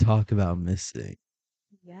talk about missing.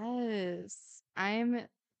 Yes. I'm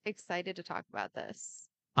excited to talk about this.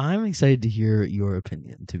 I'm excited to hear your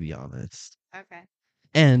opinion, to be honest. Okay.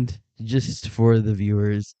 And just for the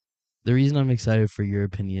viewers, the reason I'm excited for your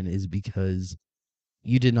opinion is because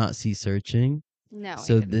you did not see Searching. No, I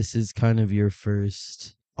So didn't. this is kind of your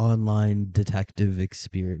first online detective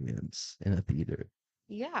experience in a theater.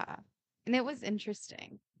 Yeah. And it was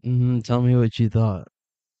interesting. Tell me what you thought.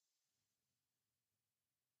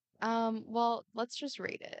 Well, let's just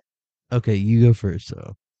rate it. Okay, you go first,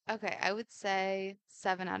 though. Okay, I would say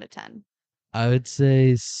 7 out of 10. I would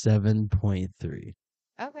say 7.3.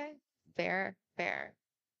 Okay. Fair, fair.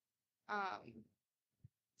 Um,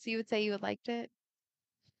 so you would say you would liked it?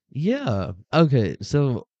 Yeah. Okay.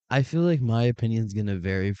 So I feel like my opinion's gonna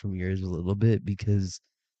vary from yours a little bit because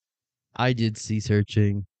I did see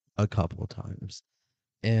Searching a couple times.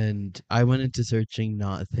 And I went into Searching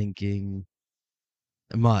not thinking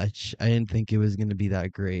much. I didn't think it was gonna be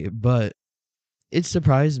that great, but it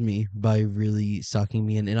surprised me by really sucking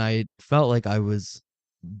me in, and I felt like I was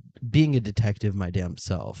being a detective my damn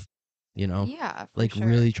self, you know? Yeah, for Like sure.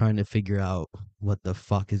 really trying to figure out what the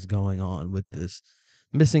fuck is going on with this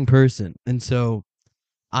missing person. And so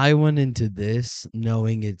I went into this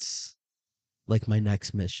knowing it's like my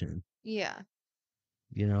next mission, Yeah,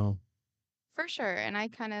 you know? for sure. And I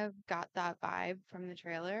kind of got that vibe from the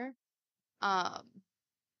trailer. Um,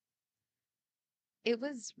 it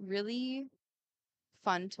was really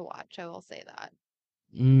fun to watch, I will say that.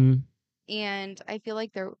 Mm, And I feel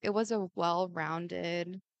like it was a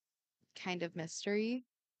well-rounded kind of mystery.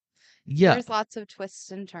 yeah, There's lots of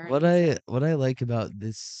twists and turns and what I like about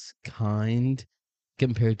this kind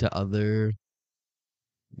compared to other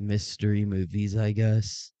mystery movies, I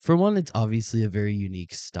guess. For one, it's obviously a very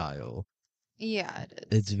unique style. yeah, it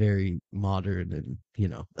It's is. very modern and,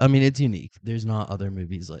 I mean, it's unique. There's not other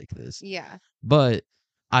movies like this. Yeah. But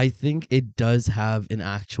I think it does have an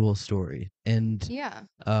actual story. And Yeah.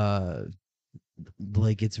 uh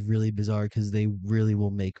like it's really bizarre because they really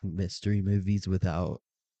will make mystery movies without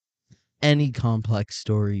any complex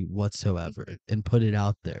story whatsoever Mhm. and put it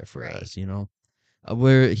out there for Right. us.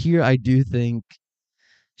 Where here I do think,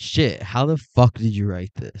 shit, how the fuck did you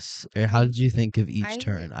write this? Or how I did you think of each I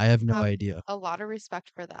turn? I have no have idea. a lot of respect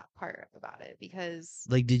for that part about it because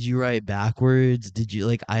Like, did you write backwards? Did you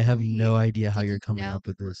like? I have no right. idea how Did you're you coming know up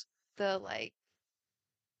with this. the like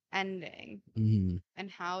ending Hmm.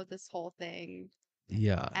 and how this whole thing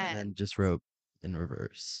Yeah, and then ends? just wrote in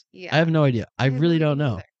reverse. I have Yeah. no idea. I I have no really idea don't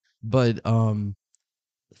know. either. But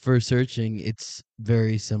for searching, it's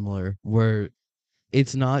very similar. Where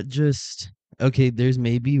it's not just okay. There's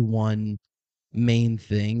maybe one main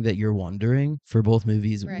thing that you're wondering for both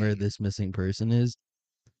movies where Right. this missing person is,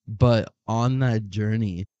 but on that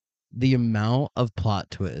journey, the amount of plot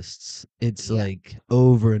twists, it's Yeah. like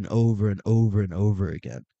over and over and over and over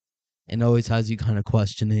again. And always has you kind of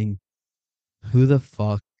questioning who the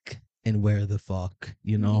fuck and where the fuck,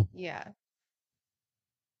 you know? Yeah.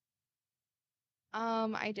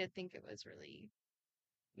 I did think it was really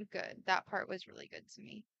good. That part was really good to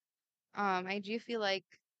me. I do feel like,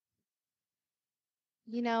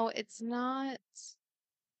 it's not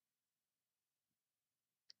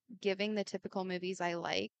giving the typical movies I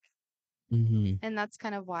like. Hmm. And that's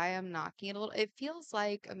kind of why I'm knocking it a little. It feels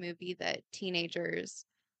like a movie that teenagers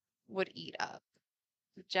would eat up.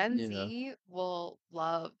 Gen Yeah. Z will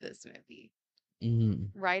love this movie, Hmm.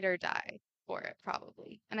 ride or die for it,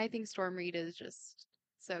 probably. And I think Storm Reed is just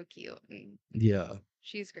so cute and Yeah.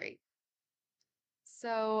 she's great.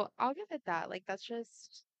 So I'll give it that. Like,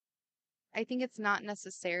 I think it's not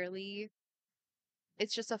necessarily,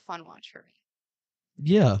 it's just a fun watch for me.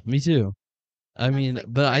 Yeah, me too. I And that's mean, like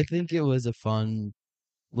but where I it think kind it of, was a fun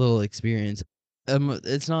little experience.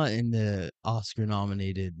 It's not in the Oscar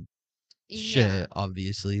nominated yeah, shit,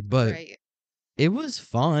 obviously, but right. it was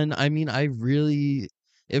fun. I mean,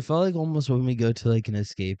 it felt like almost when we go to like an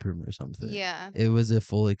escape room or something. Yeah, It was a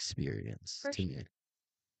full experience for to sure. me.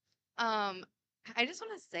 Um, I just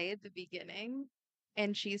want to say at the beginning,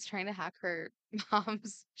 and she's trying to hack her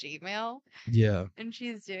mom's Gmail Yeah. and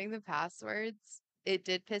she's doing the passwords. It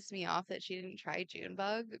did piss me off that she didn't try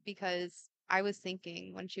Junebug because I was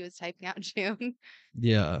thinking when she was typing out June,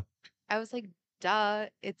 Yeah. I was like, duh,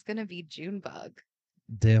 it's gonna be Junebug.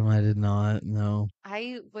 Damn, I did not know.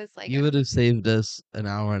 I was like, You would have saved us an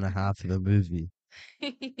hour and a half of the movie.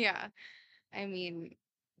 yeah. I mean,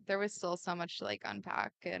 there was still so much to like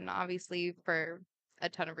unpack, and obviously for a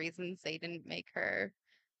ton of reasons, they didn't make her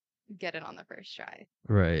get it on the first try.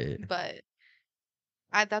 Right. But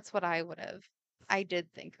that's what I would have. I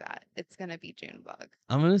did think that it's gonna be Junebug.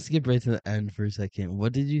 I'm gonna skip right to the end for a second.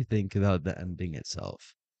 What did you think about the ending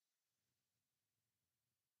itself?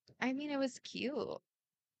 I mean, it was cute.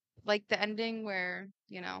 Like the ending where,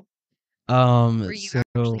 where you So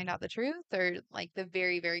actually find out the truth, or like the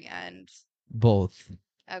very, very end. both.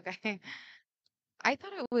 Okay. I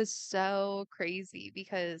thought it was so crazy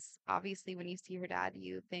because obviously when you see her dad,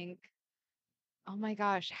 you think, oh my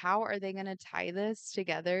gosh, how are they gonna tie this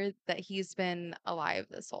together that he's been alive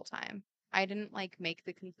this whole time? I didn't like make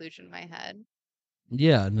the conclusion in my head.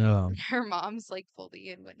 Yeah, no. Her mom's like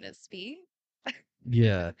fully in witness B.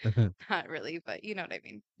 Yeah. Not really, but you know what I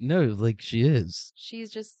mean. No, like she is.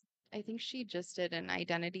 She's just, I think she just did an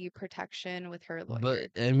identity protection with her But lawyer.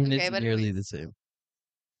 I mean Okay, it's but nearly the anyways, same.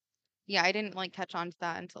 yeah, I didn't like catch on to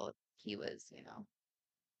that until he was,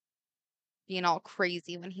 being all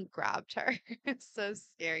crazy when he grabbed her. It's so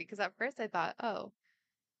scary because at first I thought, oh,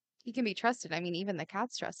 he can be trusted. I mean, even the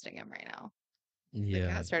cat's trusting him right now. The Yeah.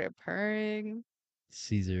 cat started purring.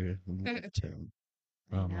 Caesar I left him.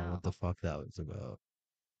 I don't know what the know. fuck that was about.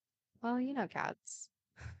 Well, you know cats.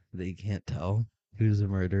 They can't tell who's a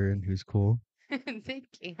murderer and who's cool. They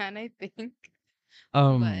can, I think.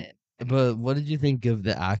 Um, But but anyways, what did you think of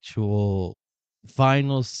the actual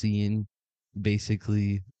final scene?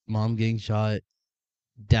 Basically, mom getting shot,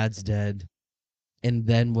 dad's dead, and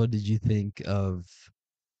then what did you think of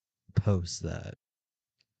post that?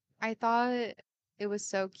 I thought it was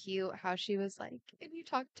so cute how she was like, "Can you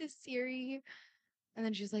talk to Siri?" And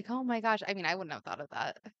then she's like, "Oh my gosh." I mean, I wouldn't have thought of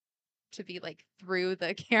that to be like through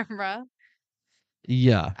the camera.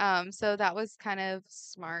 Yeah, So that was kind of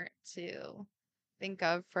smart to think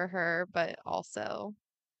of for her, but also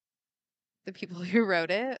the people who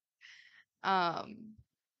wrote it. Um,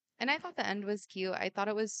 and I thought the end was cute. I thought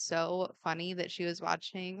it was so funny that she was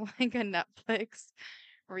watching like a Netflix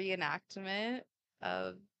reenactment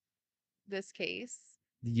of this case.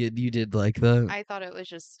 you did like that. I thought it was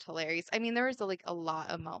just hilarious. I mean, there was like a lot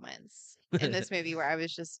of moments in this movie where I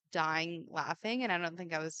was just dying laughing, and I don't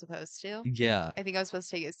think I was supposed to. Yeah, I think I was supposed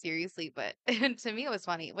to take it seriously, but to me it was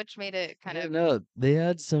funny, which made it kind yeah. of, No, they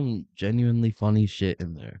had some genuinely funny shit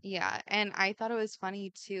in there. yeah. And I thought it was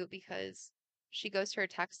funny too because she goes to her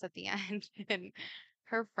text at the end, and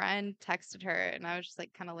her friend texted her, and I was just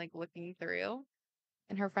like kind of like looking through,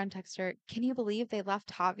 and her friend texted her, "Can you believe they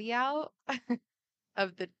left Javi out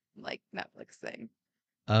of the like Netflix thing?"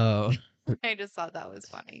 Oh, I just thought that was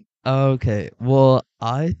funny. okay. Well,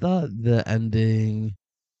 I thought the ending.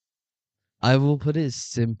 I will put it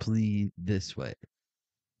simply this way: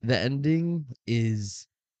 the ending is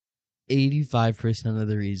 85% of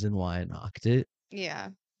the reason why I knocked it. Yeah.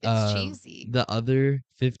 It's cheesy. The other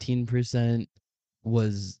 15%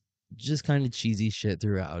 was just kind of cheesy shit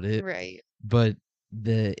throughout it, Right. but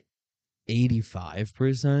the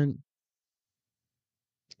 85%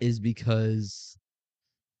 is because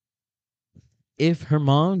if her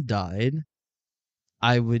mom died,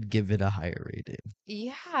 I would give it a higher rating.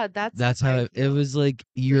 Yeah, that's how That's how I it feel. was like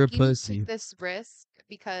you're a Like you took pussy. this risk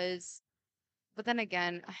because, but then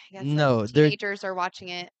again, I guess like No, they're teenagers are watching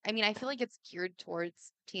it. I mean, I feel like it's geared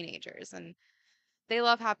towards teenagers and they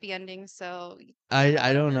love happy endings, so I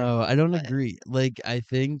don't whatever. know. I don't But agree. Like I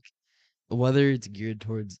think whether it's geared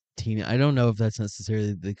towards teen, I don't know if that's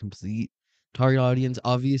necessarily the complete target audience.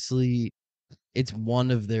 Obviously, it's one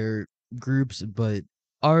of their groups, but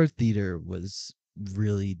our theater was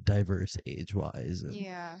really diverse age wise, and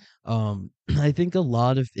yeah, I think a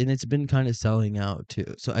lot of, and it's been kind of selling out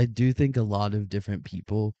too. So I do think a lot of different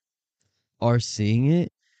people are seeing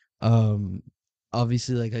it. Um,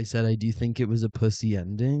 obviously, like I said, I do think it was a pussy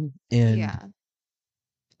ending, and yeah.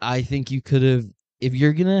 I think you could have, if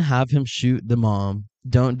you're gonna have him shoot the mom,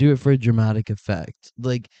 don't do it for a dramatic effect.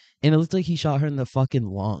 Like, and it looked like he shot her in the fucking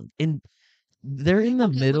lung, and they're I in the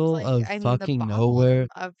thought it looked middle like, of I mean, the fucking nowhere.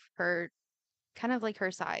 bottom of her, kind of like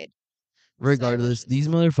her side. So it was Regardless, these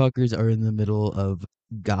just motherfuckers are in the middle of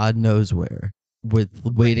God knows where, with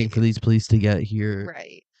waiting for right, these police to get here.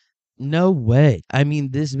 right. No way. I mean,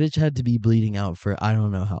 this bitch had to be bleeding out for I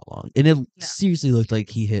don't know how long, and it No, seriously looked like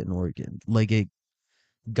he seriously. hit an organ. Like it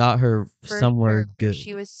got her For somewhere sure. good.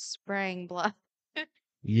 She was spraying blood.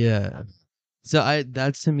 Yeah. So I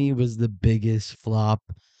that to me was the biggest flop.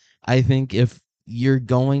 I think if you're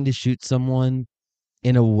going to shoot someone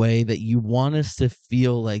in a way that you want us to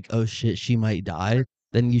feel like, oh shit, she might die,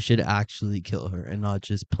 then you should actually kill her and not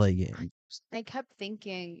just play games. I kept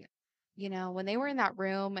thinking, when they were in that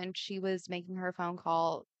room and she was making her phone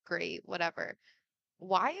call, great, whatever.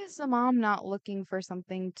 Why is the mom not looking for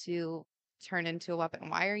something to turn into a weapon?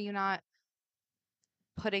 Why are you not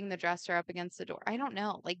putting the dresser up against the door? I don't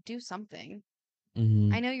know. Like, do something.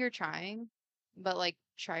 Mhm. I know you're trying, but like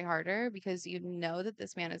try harder because you know that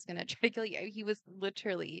this man is gonna try to kill you. He was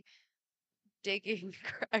literally digging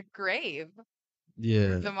a grave for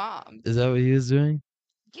Yeah. the mom. Is that what he was doing?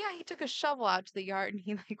 Yeah, he took a shovel out to the yard and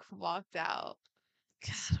he like walked out.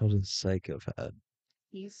 God, what a psychopath.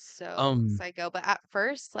 He's so Um, psycho. But at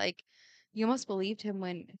first, like, you almost believed him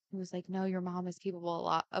when he was like, "No, your mom is capable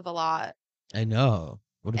a lot." I know.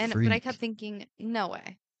 What a And but I kept freak. thinking, "No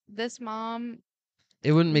way. This mom,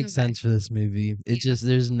 It wouldn't make no way." sense for this movie. It Yeah. just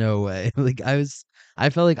there's no way. I felt like I was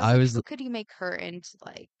I like, was how could you make her into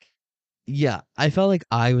like, yeah, I felt like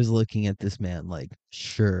I was looking at this man like,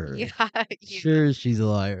 sure. yeah, yeah. Sure she's a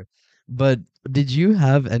liar. But did you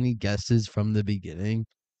have any guesses from the beginning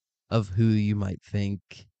of who you might think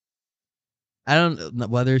I don't know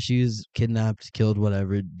whether she was kidnapped, killed,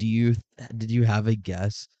 whatever. Did you have a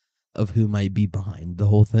guess of who might be behind the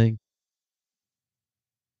whole thing?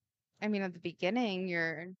 I mean, at the beginning,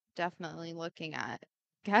 you're definitely looking at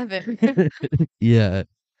Kevin. Yeah.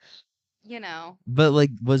 You know, But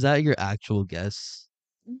like was that your actual guess?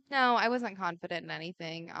 no, I wasn't confident in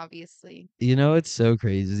anything, obviously. You know, it's so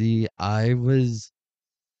crazy.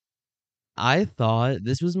 I thought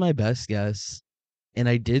this was my best guess, and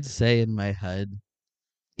I did say in my head,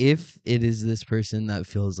 if it is this person that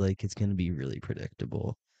feels like it's gonna be really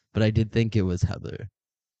predictable. But I did think it was Heather.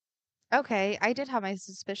 Okay, I did have my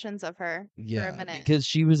suspicions of her for a Yeah, minute. because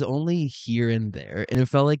she was only here and there, and it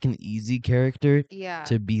felt like an easy character Yeah.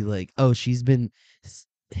 to be like, oh, she's been s-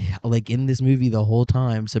 like in this movie the whole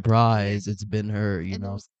time. Yeah. Surprise, it's been her, you And know?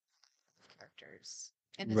 there's characters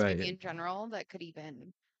in this movie Right. in general that could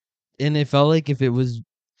even, And it felt like if it was,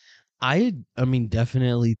 I mean,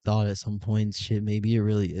 definitely thought at some point, shit, maybe it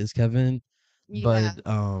really is Kevin, but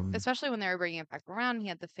yeah, especially when they were bringing it back around. He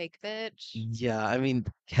had the fake bitch. yeah, I mean,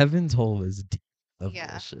 Kevin's whole was deep of Yeah,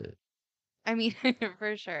 bullshit. I mean,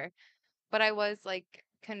 for sure. But I was like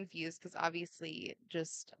confused because obviously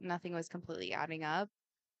just nothing was completely adding up.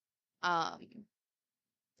 Um,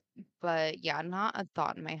 but yeah, not a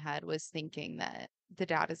thought in my head was thinking that the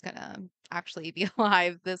dad is gonna actually be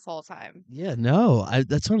alive this whole time. Yeah, no,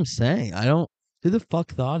 that's what I'm saying. I don't. Who the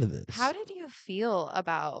fuck thought of How this? did you feel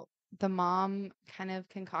about the mom kind of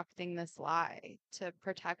concocting this lie to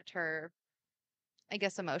protect her, I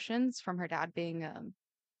guess, emotions from her dad being a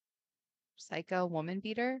psycho woman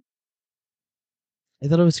beater? I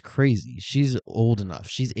thought it was crazy. She's old enough.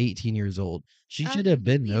 She's 18 years old. She should You have can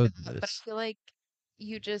been see known that, but I this. feel like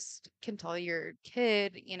you just can tell your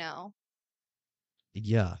kid,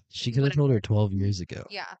 Yeah, she could have told her whatever. 12 years ago.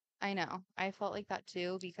 Yeah, I know. I felt like that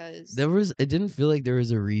too because, It didn't feel like there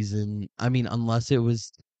was a reason. I mean, unless it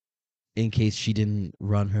was in case she didn't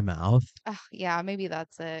run her mouth, yeah, maybe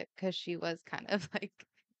that's it because she was kind of like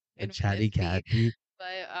a in chatty Fee. Cathy.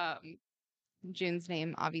 But June's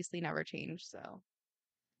name obviously never changed, so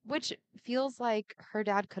which feels like her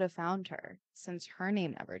dad could have found her since her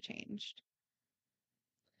name never changed.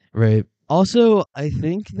 Right. Also, I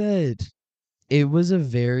think that it was a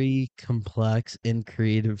very complex and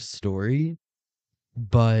creative story,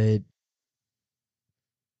 but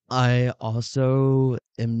I also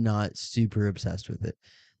am not super obsessed with it.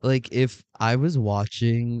 Like, if I was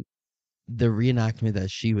watching the reenactment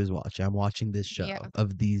that she was watching, I'm watching this show Yeah.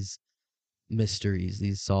 of these mysteries,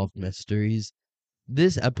 these solved mysteries.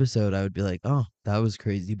 This episode, I would be like, oh, that was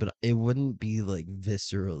crazy, but it wouldn't be like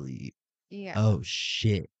viscerally, Yeah. oh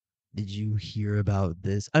shit, did you hear about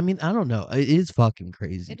this? I mean, I don't know. It is fucking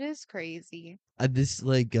crazy. It is crazy. This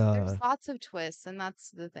like There's lots of twists, and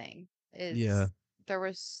that's the thing, yeah. is there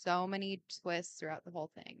were so many twists throughout the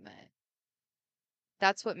whole thing that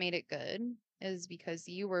that's what made it good, is because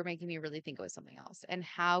you were making me really think it was something else. And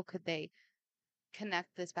how could they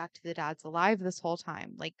connect this back to the dad's alive this whole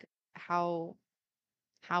time? Like how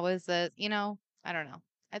how is it, I don't know.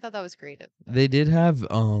 I thought that was creative, but They did have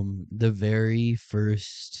the very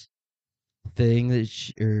first thing that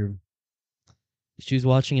she was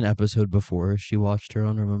watching an episode before she watched her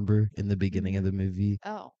own, remember, in the beginning of Mhm. the movie.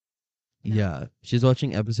 Oh, no. Yeah, she's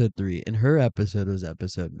watching episode 3, and her episode was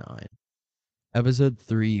episode 9. Episode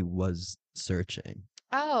 3 was searching.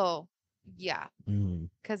 Oh, yeah. Mm,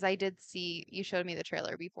 Because I did see, you showed me the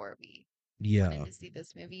trailer before we went in yeah, to see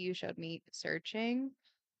this movie. You showed me searching,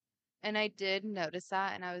 and I did notice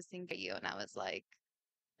that, and I was thinking of you, and I was like,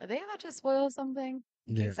 are they about to spoil something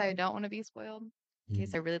in yeah. case I don't want to be spoiled? In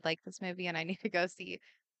case Mm. I really like this movie and I need to go see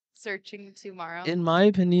Searching tomorrow. In my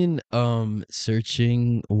opinion,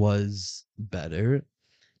 searching was better,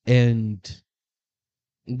 and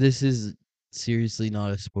this is seriously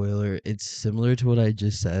not a spoiler. It's similar to what I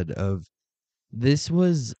just said of this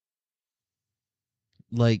was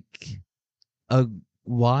like a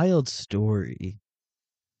wild story.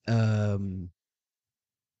 Um,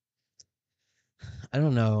 I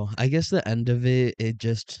don't know. I guess the end of it,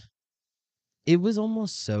 it was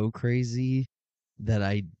almost so crazy that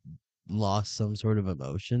I lost some sort of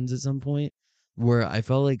emotions at some point where I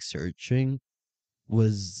felt like searching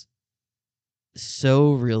was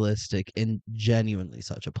so realistic and genuinely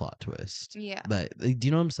such a plot twist. Yeah. But like, do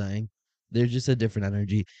you know what I'm saying? There's just a different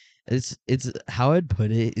energy. It's how I'd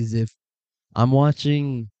put it is if I'm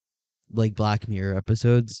watching like Black Mirror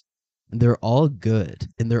episodes, they're all good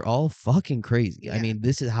and they're all fucking crazy. I Yeah. mean,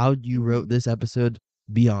 this is how you wrote this episode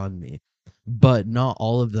beyond me. But not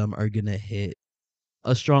all of them are gonna hit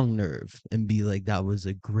a strong nerve and be like, that was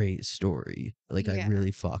a great story. Like I Yeah,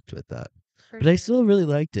 really fucked with that. for But I sure. still really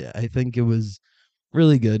liked it. I think it was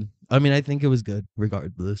really good. I mean, I think it was good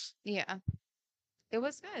regardless. Yeah. It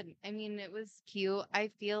was good. I mean, it was cute. I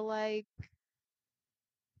feel like,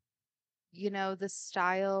 the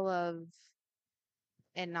style of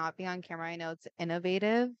it not being on camera, I know it's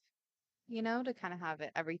innovative, to kind of have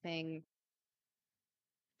it everything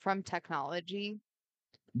from technology.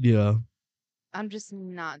 Yeah. I'm just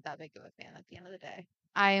not that big of a fan at the end of the day.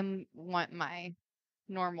 I want my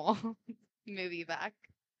normal movie back.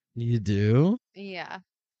 You do? Yeah.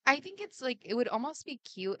 I think it's like it would almost be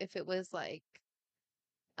cute if it was like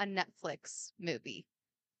a Netflix movie.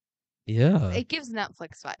 Yeah. It gives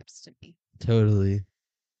Netflix vibes to me. Totally.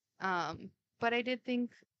 Um, but I did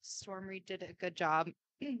think Storm Reed did a good job.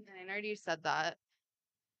 And I already said that.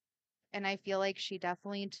 And I feel like she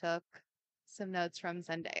definitely took some notes from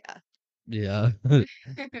Zendaya. Yeah.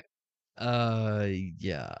 uh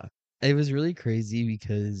yeah. It was really crazy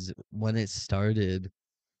because when it started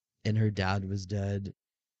and her dad was dead,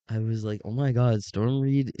 I was like, "Oh my God, Storm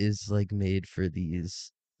Reed is like made for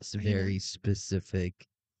these Mhm. very specific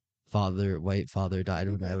white father died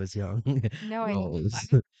when I was young No, I roles."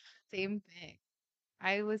 same thing.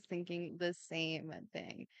 I was thinking the same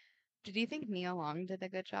thing. Did you think Nia Long did a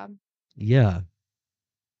good job? Yeah.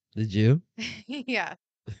 Did you? Yeah,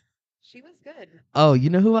 she was good. Oh, you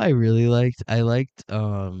know who I really liked? I liked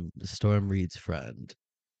Storm Reed's friend.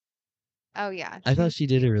 Oh yeah, I she thought was she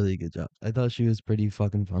did cute. a really good job. I thought she was pretty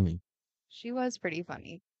fucking funny. She was pretty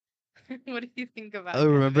funny. What do you think Oh, about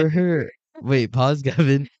remember Kevin? her? Wait, pause,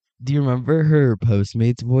 Gavin. Do you remember her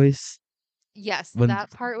Postmates voice? Yes, When that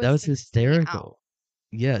part that was was sticking me out. hysterical.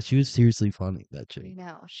 Yeah, she was seriously funny, that chick. I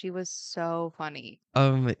know, she was so funny.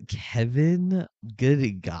 Kevin,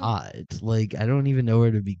 good God. Like, I don't even know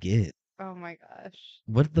where to begin. Oh my gosh.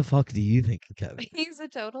 What the fuck do you think of Kevin? He's a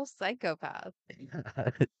total psychopath.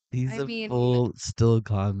 He's I a mean, full still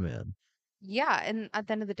con man. yeah, and at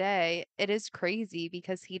the end of the day, it is crazy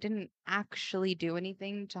because he didn't actually do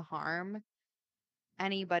anything to harm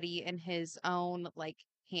anybody in his own like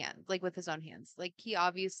hand, like with his own hands. Like he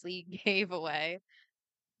obviously gave away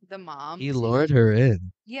the mom He to, lured her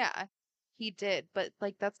in. yeah, he did, but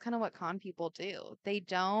like that's kind of what con people do. They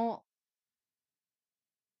don't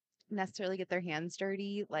necessarily get their hands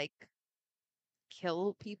dirty, like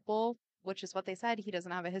kill people, which is what they said. He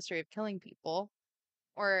doesn't have a history of killing people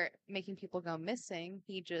or making people go missing.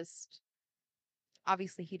 He just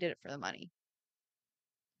obviously he did it for the money.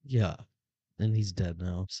 Yeah. And he's dead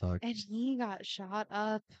now. And Sucks. he got shot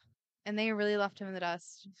up and they really left him in the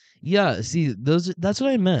dust. Yeah, see, that's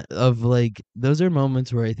what I meant of like those are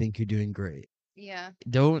moments where I think you're doing great. Yeah.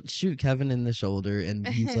 Don't shoot Kevin in the shoulder and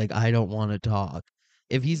he's like, I don't want to talk.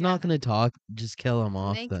 If he's Yeah. not gonna talk, just kill him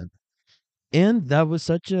off Make then. And that was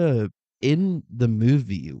such a in the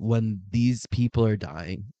movie when these people are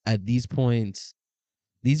dying at these points,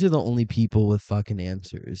 these are the only people with fucking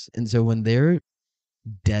answers. And so when they're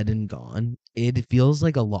dead and gone, it feels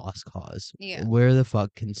like a lost cause. yeah. Where the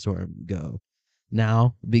fuck can Storm go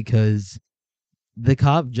now? Because the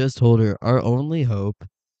cop just told her our only hope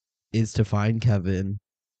is to find Kevin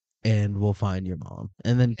and we'll find your mom.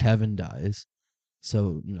 And then Yeah. Kevin dies.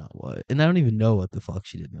 So now what? And I don't even know what the fuck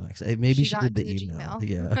she did next. Maybe She she got did into the the email. Gmail.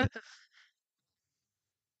 Yeah.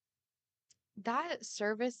 That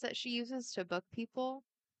service that she uses to book people,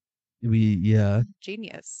 Yeah.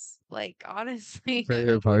 genius. Like honestly, For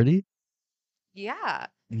her party? yeah.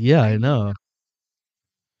 Yeah, I I mean, know.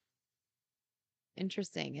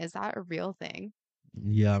 interesting. Is that a real thing?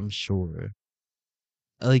 Yeah, I'm sure.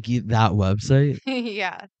 Like that website?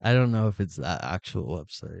 Yeah. I don't know if it's that actual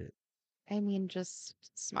website. I mean, just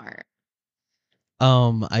smart.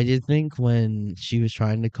 I did think when she was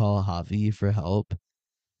trying to call Javi for help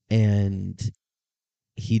and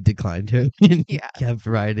he declined her and he Yeah. kept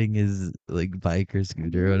riding his like bike or He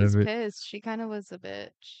scooter or was whatever. pissed. She kind of was a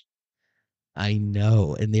bitch. I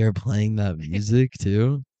know. And they were playing that music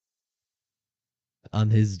too. on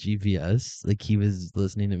his GPS. Like he was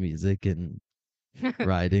listening to music and Oh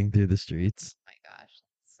riding through the streets. my gosh,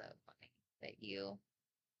 that's so funny that you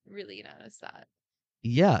really noticed that.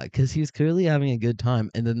 Yeah, because he was clearly having a good time,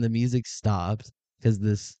 and then the music stopped because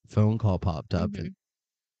this phone call popped up, and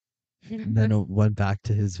Hmm. then it went back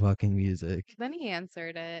to his fucking music. Then he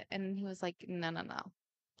answered it and he was like, "No, no, no.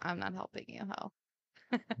 I'm not helping you, ho."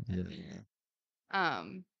 Yeah.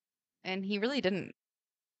 Um, and he really didn't,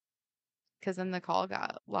 because then the call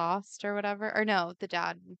got lost or whatever. Or no, the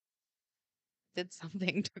dad did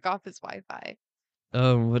something, took off his Wi-Fi.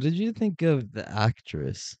 What did you think of the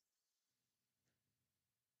actress?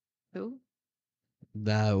 Who?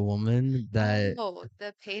 That woman that Oh,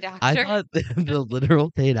 the paid I actor. thought the literal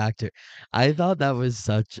paid actor. I thought that was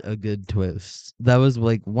such a good twist. That was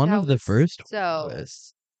like one That of the was first so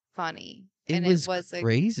twists. funny. It And it was was a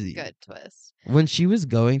crazy. good twist. When she was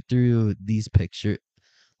going through these pictures,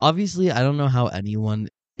 obviously, I don't know how anyone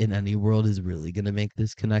in any world is really gonna make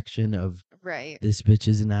this connection of Right. this bitch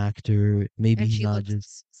is an actor. Maybe And he's she not looked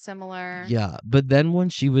just. similar. Yeah, but then when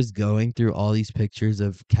she was going through all these pictures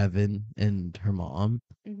of Kevin and her mom,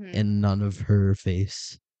 Hmm. and none of her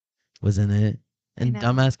face was in it, I and know.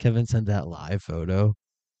 dumbass Kevin sent that live photo.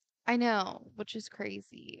 I know, which is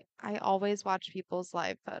crazy. I always watch people's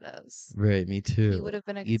live photos. Right, me He too. would have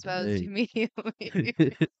been Either exposed way.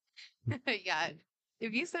 immediately. Yeah.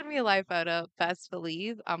 If you send me a live photo, best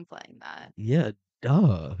believe I'm playing that. Yeah,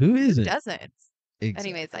 duh. Who Who isn't? doesn't?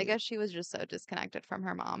 Anyways, I Exactly. guess she was just so disconnected from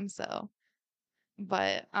her mom, so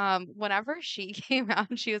but whenever she came out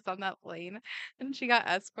and she was on that plane and she got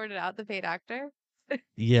escorted out, the paid actor,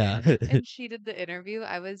 Yeah. and she did the interview,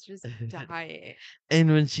 I was just dying. And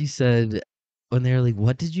when she said, when they were like,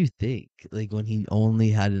 what did you think? Like when he only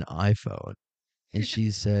had an iPhone. And she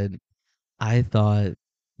said, I thought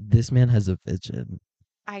this man has a vision.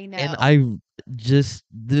 I And know. I just,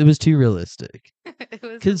 it was too realistic. It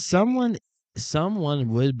was Because hilarious. someone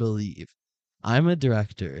would believe I'm a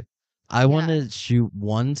director. I want Yeah, to shoot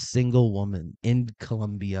one single woman in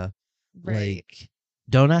Colombia. right. Like,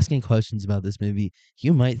 don't ask any questions about this movie.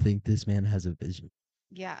 You might think this man has a vision.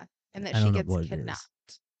 Yeah. And that I she don't know gets what it is.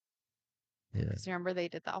 kidnapped. Yeah. Because remember, they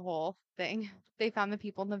did that whole thing. They found the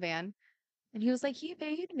people in the van, and he was like, he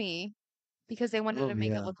paid me because they wanted Oh to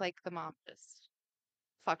make it yeah. look like the mom just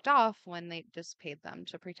fucked off when they just paid them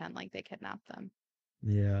to pretend like they kidnapped them.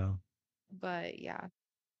 Yeah. But yeah,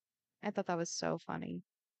 I thought that was so funny.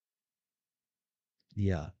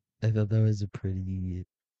 Yeah. I thought that was a pretty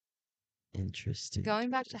interesting Going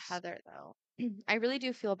back to twist. Heather, though, I really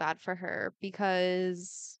do feel bad for her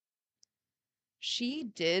because she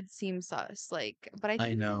did seem sus. Like, but I I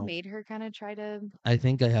think that know. made her kind of try to. I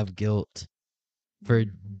think I have guilt for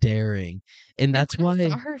Mm. daring. And And that's when I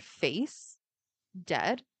saw why her face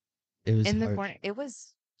dead it was in the hard. corner, it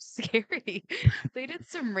was scary. They did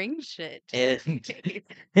some ring shit to her And face.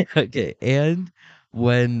 okay, and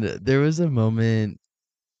when there was a moment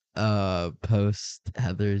post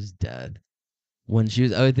Heather's death when she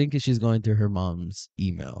was, I think she's going through her mom's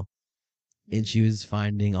email and she Hmm. was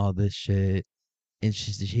finding all this shit and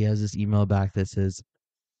she has this email back that says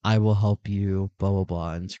I will help you blah blah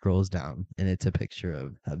blah and scrolls down and it's a picture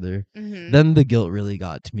of Heather. Hmm. Then the guilt really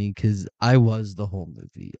got to me cuz I was the whole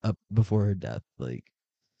movie up before her death like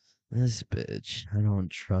this bitch, I don't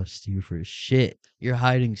trust you for shit. You're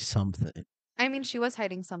hiding something. I mean, she was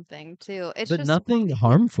hiding something too. It's But just nothing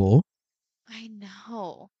harmful. I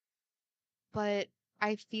know, but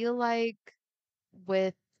I feel like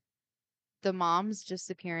with the mom's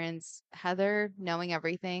disappearance, Heather knowing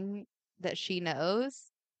everything that she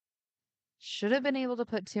knows should have been able to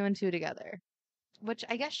put two and two together, which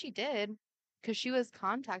I guess she did because she was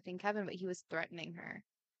contacting Kevin, but he was threatening her.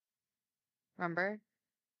 Remember?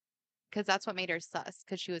 Because that's what made her sus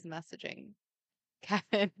because she was messaging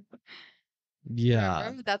Kevin. Yeah.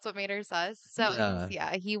 Remember? That's what made her sus. So I guess, Yeah.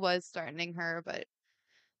 yeah, he was threatening her, but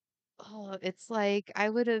oh, it's like I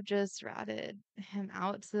would have just ratted him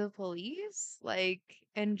out to the police, like,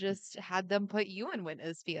 and just had them put you in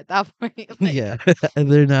witness fee at that point. Like, Yeah.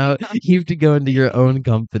 And they're you now know, you have to go into your own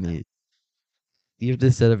company. You have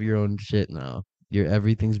to set up your own shit now. Your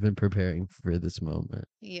everything's been preparing for this moment.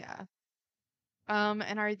 yeah.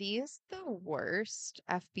 And are these the worst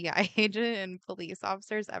FBI agent and police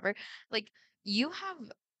officers ever? Like, you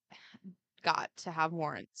have got to have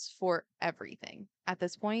warrants for everything at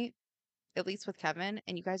this point, at least with Kevin,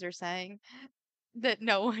 and you guys are saying that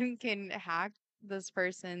no one can hack this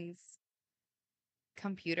person's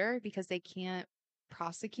computer because they can't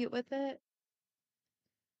prosecute with it.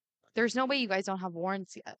 There's no way you guys don't have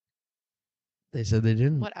warrants yet. They said they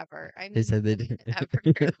didn't. Whatever. I They mean, said they didn't.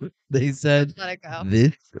 whatever. They said Just let it go.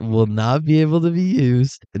 this will not be able to be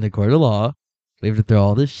used in a court of law. We have to throw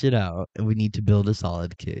all this shit out, and we need to build a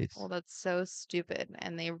solid case. Well, that's so stupid,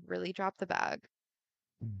 and they really dropped the bag.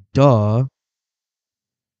 Duh.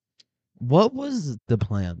 What was the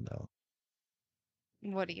plan though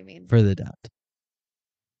What do you mean? for the dad?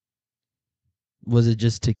 Was it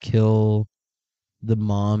just to kill the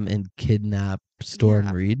mom and kidnap Storm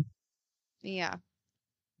Yeah, Reed? yeah,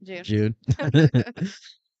 June. June.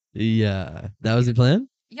 Yeah, that was He's the plan.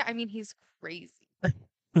 yeah, I mean he's crazy.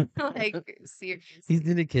 Like He's seriously.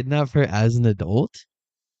 gonna kidnap her as an adult.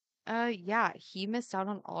 Yeah, he missed out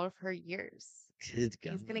on all of her years. Good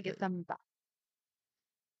He's gonna get God. them back.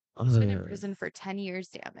 He's been in Uh, prison for 10 years,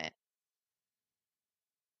 damn it.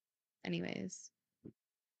 Anyways,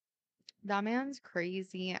 that man's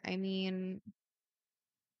crazy. I mean,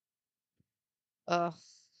 ugh,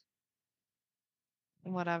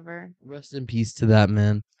 whatever. Rest in peace to that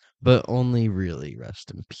man, but only really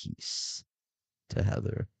rest in peace to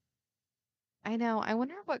Heather. I know. I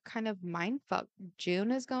wonder what kind of mind fuck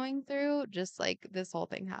June is going through, just like this whole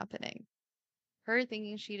thing happening. Her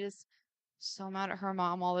thinking she just so mad at her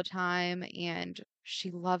mom all the time and she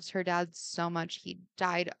loves her dad so much. He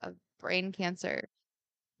died of brain cancer.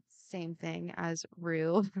 Same thing as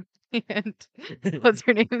Rue and what's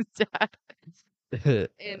her name's dad in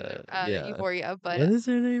Yeah. Euphoria. What But is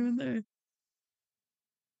her name in there?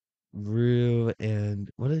 Rue and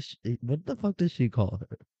what is she, what the fuck does she call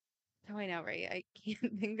her? oh, I know, right? I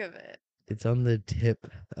can't think of it. It's on the tip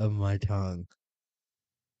of my tongue.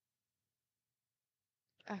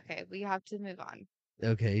 Okay, we have to move on.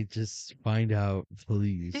 Okay, just find out,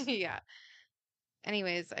 please. Yeah.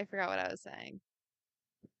 Anyways, I forgot what I was saying.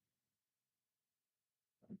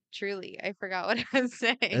 Truly, I forgot what I was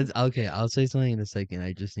saying. Okay, I'll say something in a second.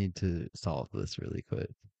 I just need to solve this really quick.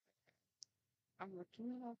 I'm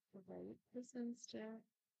looking it up the right person still.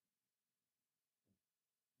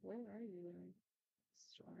 Where are you?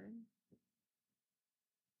 Storm?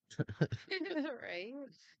 Right?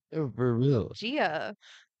 Oh, for real. Gia.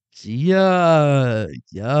 Gia.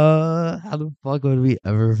 Yeah. How the fuck would we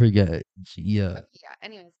ever forget Gia? Okay, yeah.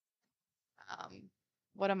 Anyways, um,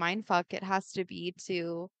 what a mind fuck it has to be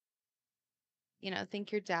to,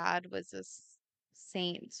 think your dad was this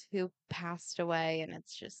saint who passed away, and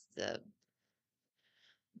it's just the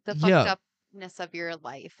fucked Yeah. upness of your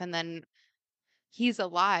life, and then he's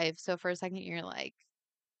alive. So for a second, you're like,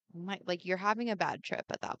 like you're having a bad trip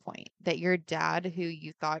at that point. That your dad, who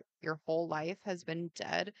you thought your whole life has been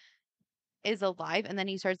dead, is alive, and then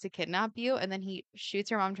he starts to kidnap you, and then he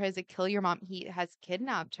shoots your mom, tries to kill your mom. He has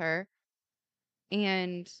kidnapped her,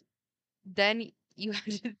 and then you have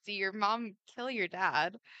to see your mom kill your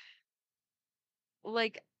dad.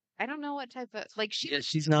 Like, I don't know what type of like she Yeah, wouldn't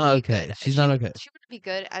she's not be okay. good. She's not okay. She wouldn't be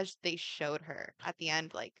good as they showed her at the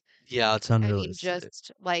end. Like, Yeah, it's I mean, unrealistic.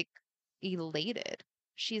 just like elated.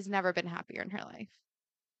 She's never been happier in her life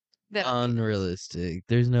than at the end. Unrealistic.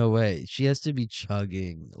 There's no way. She has to be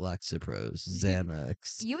chugging Lexapros, You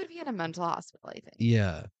Xanax. you would be in a mental hospital, I think.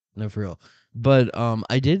 Yeah, no, for real. But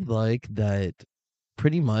I did like that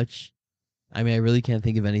pretty much. I mean, I really can't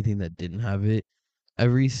think of anything that didn't have it.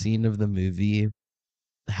 Every scene of the movie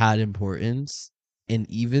had importance, and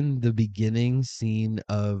even the beginning scene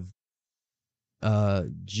of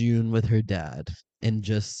June with her dad and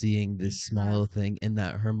just seeing this small Yeah. little thing and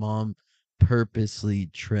that her mom purposely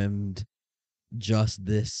trimmed just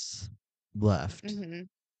this left Mm-hmm.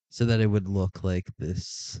 so that it would look like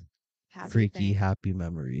this Happy freaky thing. happy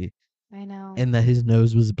memory I know. and that his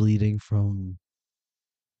nose was bleeding from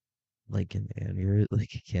like an aneurysm,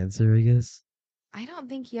 like a cancer, I guess. I don't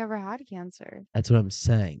think he ever had cancer. That's what I'm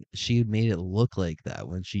saying. She made it look like that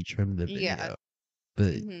when she trimmed the Yeah. video,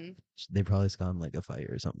 but Mm-hmm. they probably saw him like a fire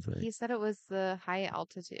or something. He said it was the high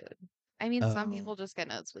altitude. I mean, some Oh. people just get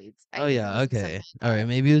nosebleeds. I Oh think it yeah, was as okay. simple All as right,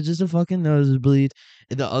 maybe it was just a fucking nosebleed.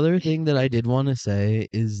 And the other thing that I did want to say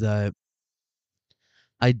is that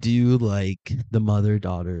I do like the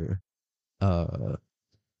mother-daughter uh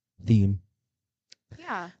theme, that.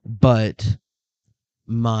 Yeah. but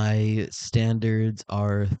my standards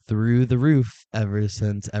are through the roof ever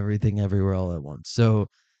since Everything Everywhere All at Once. So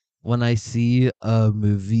when I see a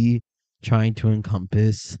movie trying to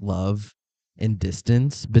encompass love and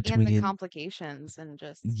distance And the between, complications and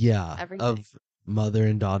just yeah, everything. of mother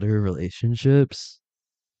and daughter relationships,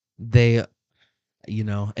 they,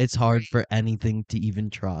 it's hard Right. for anything to even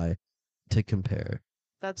try to compare.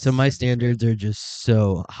 So That's my so true. standards are just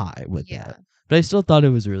so high with that. Yeah. But I still thought it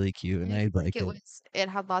was really cute and And I I feel like liked it. it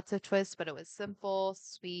had lots of twists, but it was simple,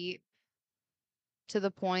 sweet, to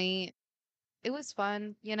the point. it was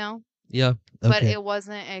fun, you know, Yeah. but Okay. it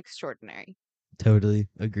wasn't extraordinary. Totally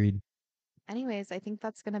agreed. Anyways, I think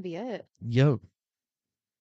that's gonna be it. Yep.